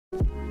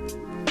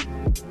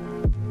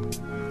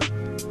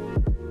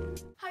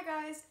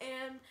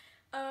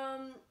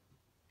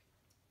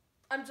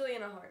I'm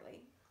Juliana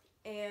Hartley,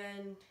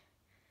 and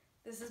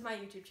this is my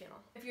YouTube channel.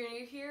 If you're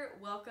new here,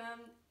 welcome.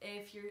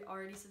 If you're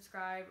already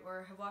subscribed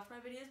or have watched my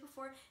videos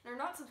before and are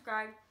not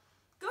subscribed,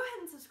 go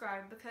ahead and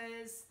subscribe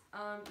because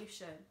you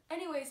should.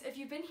 Anyways, if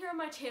you've been here on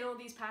my channel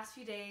these past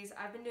few days,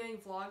 I've been doing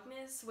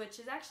Vlogmas, which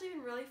has actually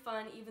been really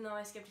fun, even though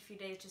I skipped a few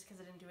days just because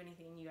I didn't do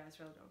anything and you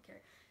guys really don't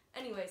care.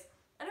 Anyways,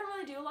 I don't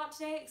really do a lot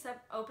today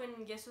except open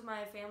gifts with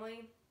my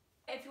family.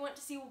 If you want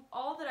to see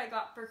all that I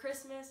got for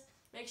Christmas,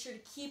 make sure to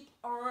keep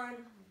on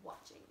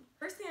watching.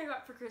 First thing I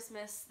got for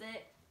Christmas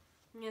that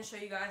I'm going to show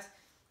you guys,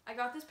 I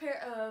got this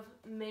pair of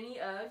mini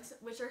Uggs,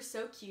 which are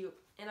so cute,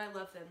 and I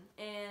love them.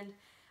 And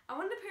I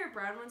wanted a pair of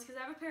brown ones because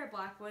I have a pair of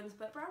black ones,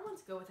 but brown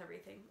ones go with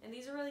everything. And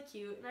these are really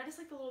cute, and I just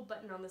like the little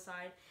button on the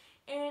side.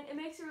 And it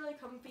makes it really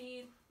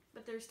comfy,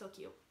 but they're still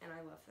cute, and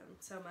I love them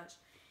so much.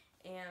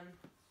 And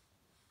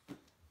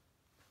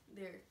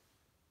they're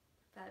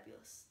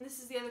fabulous. This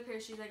is the other pair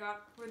of shoes I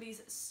got, were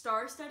these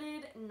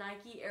star-studded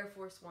Nike Air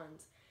Force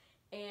Ones.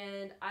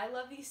 And I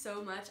love these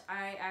so much,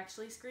 I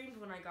actually screamed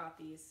when I got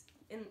these.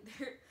 And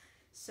they're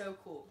so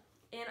cool.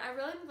 And I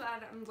really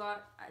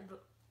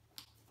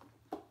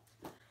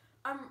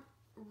I'm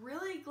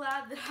really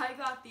glad that I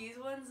got these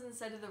ones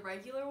instead of the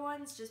regular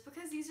ones, just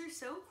because these are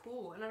so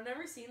cool, and I've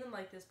never seen them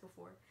like this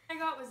before. What I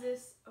got was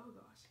this, oh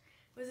gosh,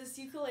 was this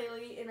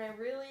ukulele, and I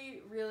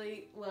really,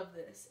 really love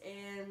this,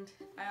 and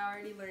I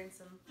already learned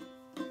some.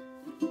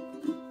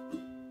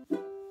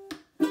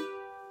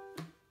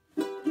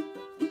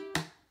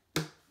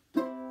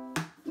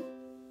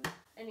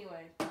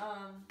 Anyway,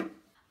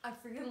 I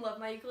freaking love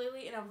my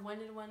ukulele, and I've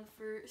wanted one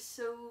for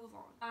so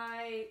long.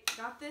 I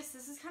got this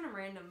is kind of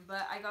random,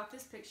 but I got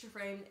this picture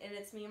framed, and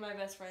it's me and my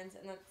best friends,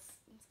 and that's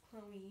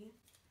Chloe.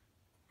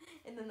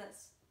 And then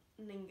that's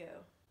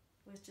Ningo,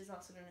 which is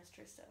also known as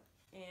Trista.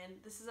 And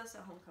this is us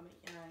at homecoming,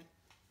 and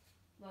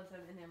I love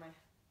them, and they're my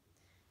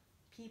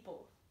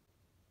people.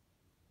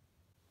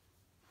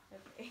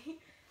 Okay.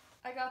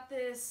 I got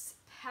this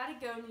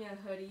Patagonia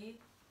hoodie,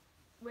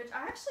 which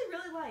I actually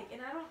really like,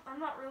 and I'm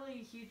not really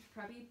a huge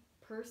preppy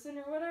person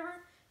or whatever,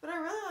 but I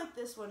really like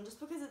this one just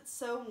because it's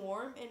so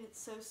warm and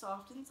it's so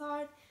soft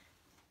inside.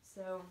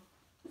 So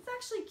it's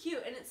actually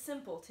cute, and it's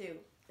simple too,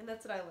 and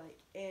that's what I like,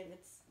 and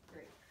it's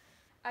great.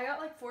 I got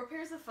like 4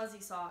 pairs of fuzzy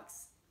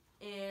socks,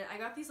 and I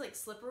got these like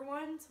slipper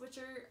ones, which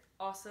are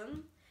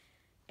awesome,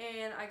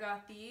 and I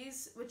got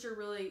these, which are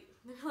really,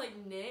 they're like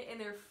knit, and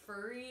they're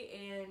furry,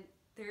 and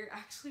they're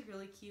actually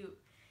really cute.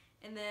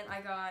 And then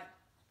I got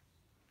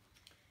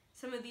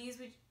some of these,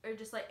 which are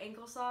just like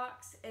ankle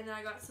socks, and then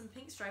I got some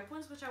pink striped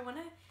ones, which I want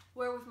to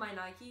wear with my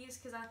Nikes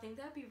because I think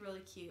that'd be really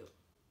cute.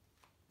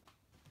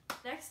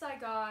 Next I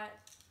got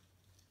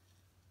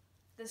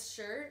this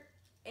shirt,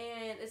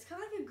 and it's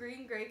kind of like a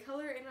green gray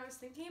color, and I was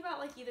thinking about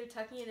like either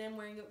tucking it in,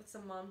 wearing it with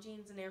some mom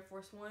jeans and Air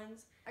Force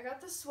Ones. I got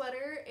this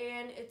sweater,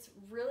 and it's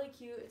really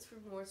cute. It's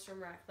from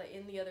Nordstrom Rack, like,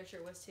 and the other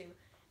shirt was too.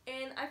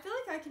 And I feel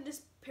like I can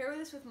just pair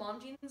this with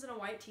mom jeans and a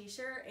white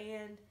t-shirt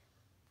and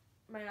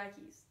my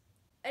Nikes.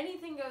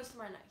 Anything goes to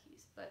my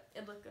Nikes, but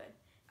it looked good.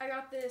 I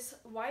got this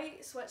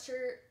white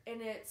sweatshirt,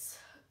 and it's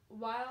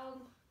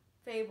Wild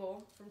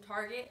Fable from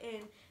Target,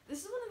 and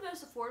this is one of the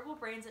most affordable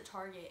brands at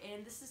Target,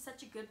 and this is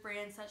such a good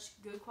brand, such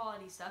good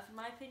quality stuff in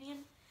my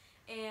opinion,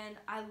 and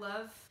I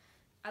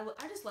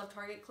just love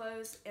Target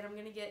clothes, and I'm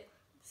gonna get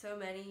so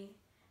many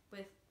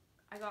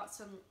I got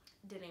some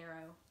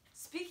dinero.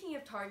 Speaking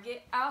of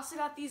Target, I also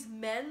got these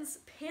men's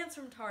pants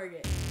from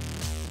Target.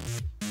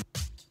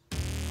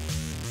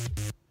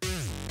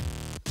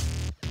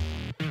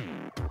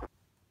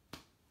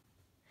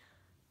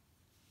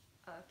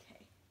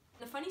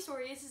 The funny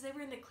story is they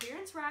were in the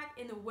clearance rack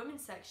in the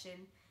women's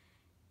section,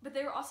 but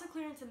they were also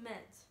clearance in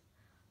men's.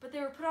 But they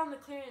were put on the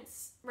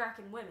clearance rack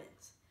in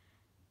women's.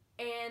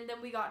 And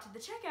then we got to the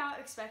checkout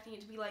expecting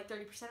it to be like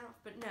 30% off,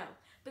 but no.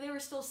 But they were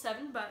still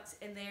 $7,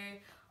 and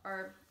they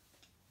are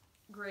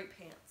great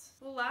pants.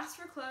 Well, last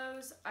for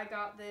clothes, I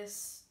got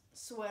this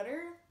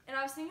sweater, and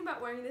I was thinking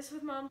about wearing this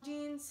with mom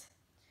jeans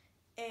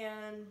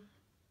and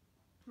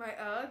my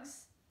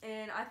Uggs,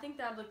 and I think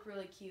that'd look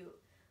really cute.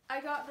 I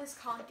got this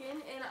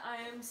Conkin, and I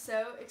am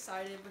so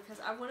excited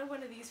because I wanted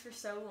one of these for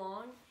so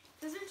long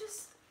because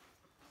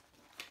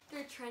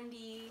they're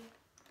trendy.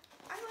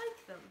 I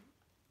like them.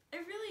 I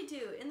really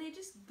do, and they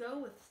just go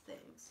with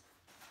things.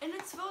 And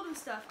it's filled with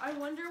stuff. I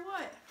wonder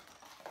what.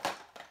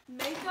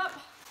 Makeup.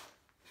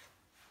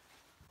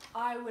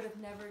 I would have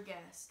never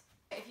guessed.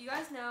 If you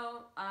guys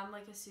know, I'm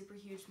like a super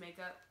huge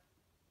makeup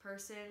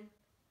person,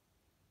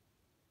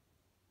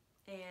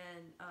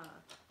 and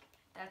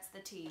that's the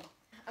tea.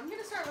 I'm going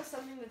to start with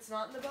something that's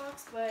not in the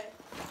box, but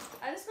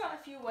I just got a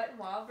few Wet n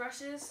Wild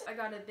brushes. I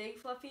got a big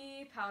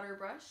fluffy powder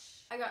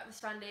brush. I got this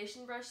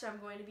foundation brush that I'm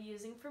going to be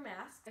using for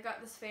masks. I got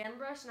this fan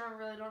brush, and I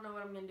really don't know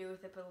what I'm going to do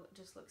with it, but it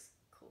just looks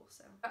cool.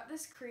 So I got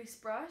this crease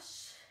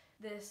brush,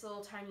 this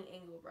little tiny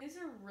angle brush. These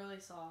are really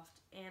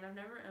soft, and I've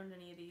never owned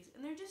any of these,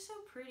 and they're just so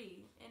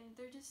pretty, and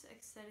they're just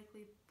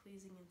aesthetically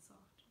pleasing and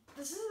soft.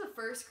 This is the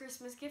first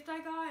Christmas gift I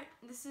got.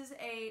 This is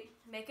a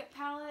makeup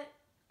palette.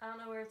 I don't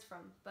know where it's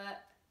from,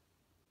 but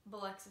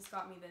Alexis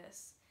got me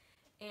this.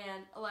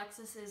 And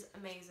Alexis is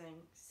amazing.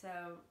 So,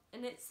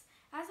 and it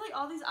has like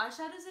all these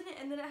eyeshadows in it,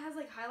 and then it has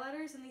like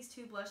highlighters and these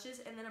 2 blushes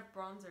and then a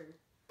bronzer.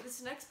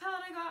 This next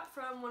palette I got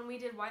from when we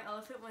did White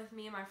Elephant with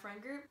me and my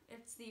friend group.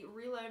 It's the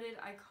Reloaded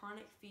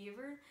Iconic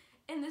Fever.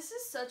 And this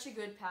is such a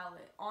good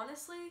palette.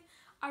 Honestly,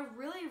 I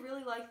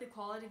really like the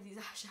quality of these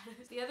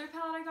eyeshadows. The other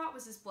palette I got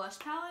was this blush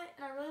palette,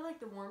 and I really like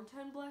the warm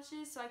tone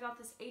blushes. So I got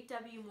this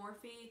 8W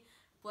Morphe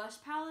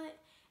blush palette,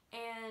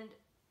 and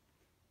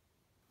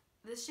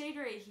this shade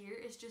right here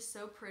is just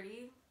so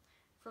pretty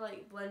for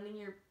like blending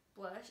your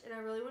blush, and I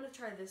really want to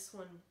try this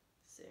one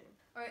soon.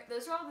 Alright,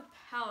 those are all the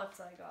palettes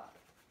I got.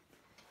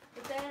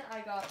 But then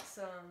I got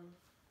some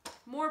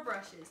more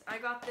brushes. I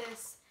got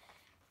this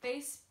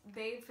Babe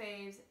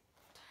Faves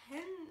 10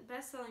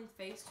 best-selling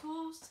face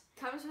tools.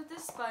 Comes with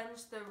this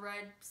sponge, the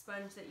red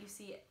sponge that you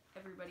see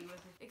everybody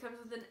with. It comes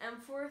with an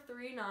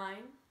M439.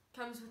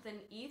 Comes with an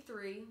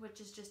E3,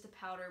 which is just a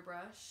powder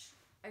brush.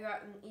 I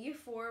got an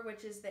E4,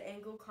 which is the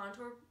angled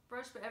contour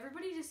brush, but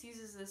everybody just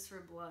uses this for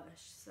blush.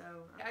 So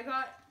I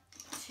got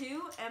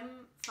 2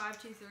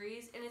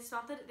 M523s, and it's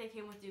not that they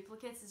came with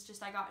duplicates, it's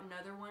just I got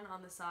another one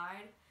on the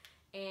side,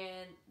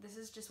 and this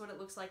is just what it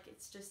looks like.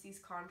 It's just these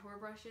contour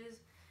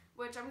brushes,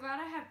 which I'm glad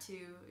I have 2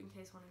 in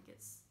case one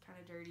gets kind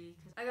of dirty.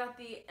 I got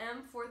the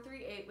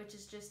M438, which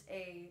is just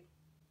a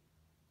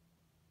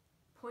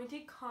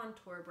pointed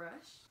contour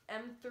brush.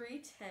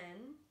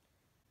 M310,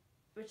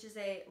 which is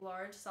a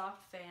large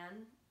soft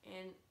fan,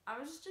 and I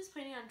was just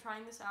planning on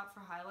trying this out for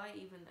highlight,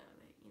 even though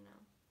they, you know,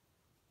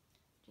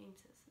 James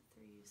says that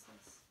they're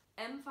useless.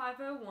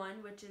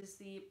 M501, which is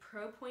the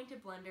Pro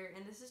Pointed Blender,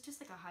 and this is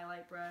just like a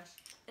highlight brush.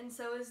 And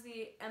so is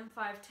the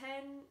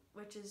M510,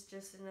 which is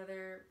just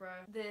another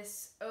brush.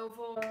 This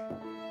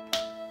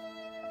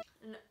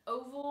an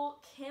oval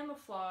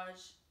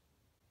camouflage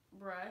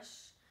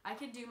brush. I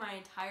could do my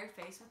entire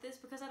face with this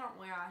because I don't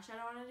wear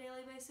eyeshadow on a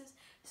daily basis.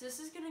 So this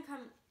is gonna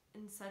come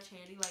in such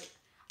handy. Like,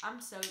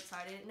 I'm so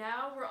excited.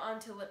 Now we're on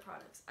to lip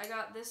products. I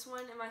got this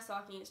one in my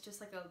stocking. It's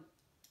just like a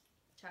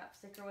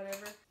chapstick or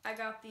whatever. I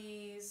got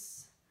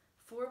these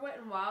 4 Wet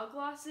n Wild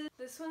glosses.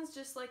 This one's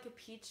just like a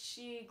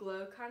peachy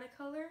glow kind of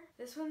color.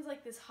 This one's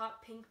like this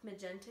hot pink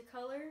magenta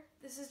color.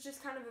 This is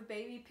just kind of a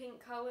baby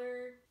pink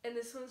color. And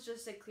this one's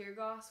just a clear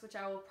gloss, which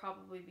I will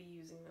probably be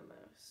using the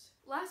most.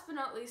 Last but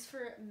not least,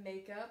 for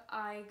makeup,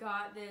 I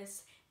got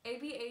this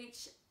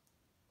ABH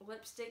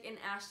lipstick in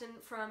Ashton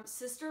from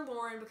Sister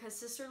Lauren, because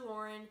Sister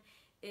Lauren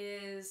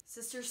is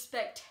Sister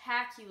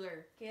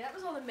Spectacular. Okay, that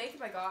was all the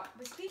makeup I got.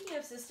 But speaking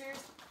of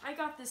sisters, I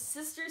got this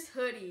Sisters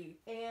hoodie,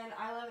 and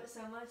I love it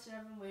so much, and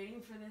I've been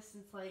waiting for this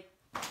since like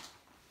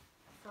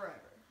forever.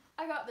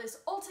 I got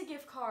this Ulta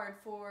gift card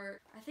for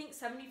I think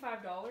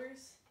 $75.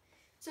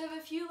 So I have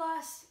a few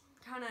last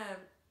kind of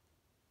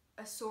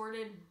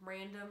assorted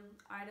random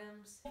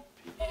items.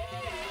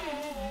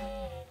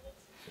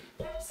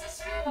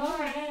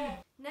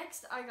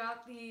 Next, I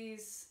got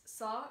these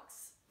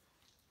socks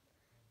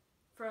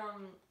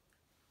from,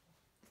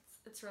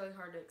 it's really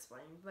hard to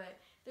explain, but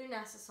they're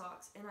NASA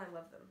socks, and I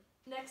love them.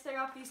 Next, I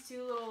got these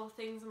 2 little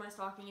things in my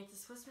stocking. It's a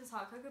Swiss Miss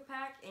Hot Cocoa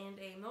pack and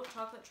a milk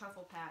chocolate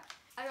truffle pack.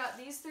 I got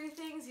these 3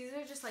 things. These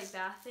are just like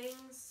bath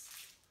things.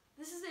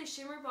 This is a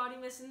shimmer body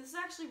mist, and this is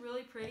actually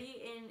really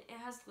pretty, and it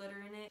has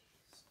glitter in it.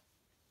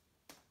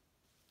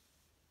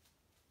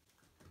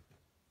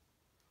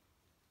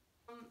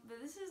 But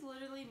this is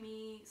literally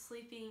me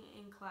sleeping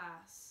in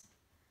class.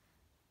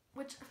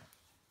 Which,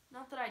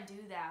 not that I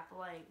do that, but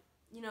like,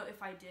 you know,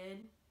 if I did.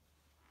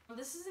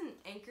 This is an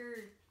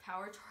Anchor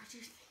power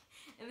charger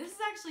thing. And this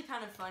is actually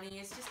kind of funny.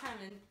 It's just kind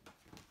of,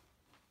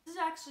 this is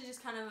actually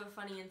just kind of a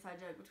funny inside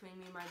joke between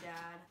me and my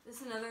dad.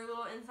 This is another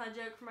little inside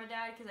joke for my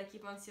dad because I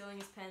keep on stealing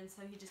his pens,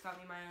 so he just got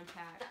me my own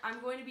pack. I'm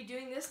going to be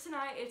doing this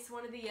tonight. It's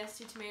one of the Yes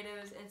to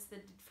Tomatoes, and it's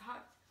the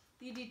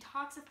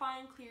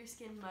Detoxifying Clear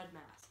Skin Mud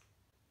Mask.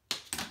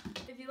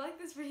 If you like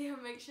this video,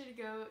 make sure to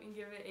go and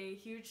give it a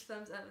huge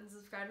thumbs up and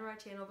subscribe to my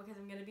channel, because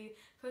I'm going to be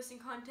posting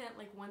content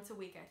like once a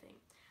week, I think.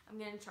 I'm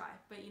going to try,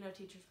 but you know,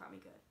 teachers got me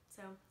good.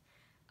 So,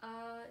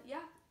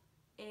 yeah.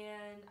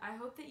 And I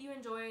hope that you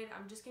enjoyed.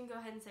 I'm just going to go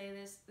ahead and say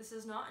this. This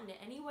is not in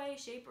any way,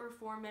 shape, or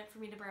form meant for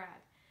me to brag.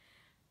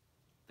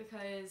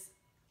 Because,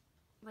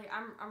 like,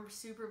 I'm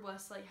super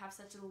blessed to, like, have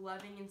such a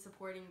loving and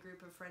supporting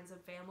group of friends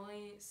and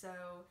family. So,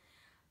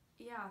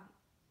 yeah.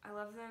 I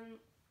love them.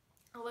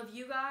 I love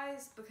you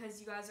guys because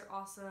you guys are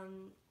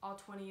awesome, all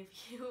 20 of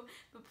you.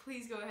 But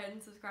please go ahead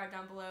and subscribe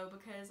down below,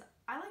 because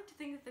I like to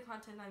think that the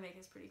content I make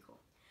is pretty cool.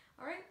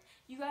 Alright?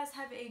 You guys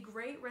have a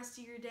great rest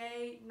of your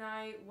day,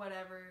 night,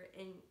 whatever,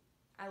 and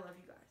I love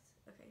you guys.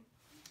 Okay?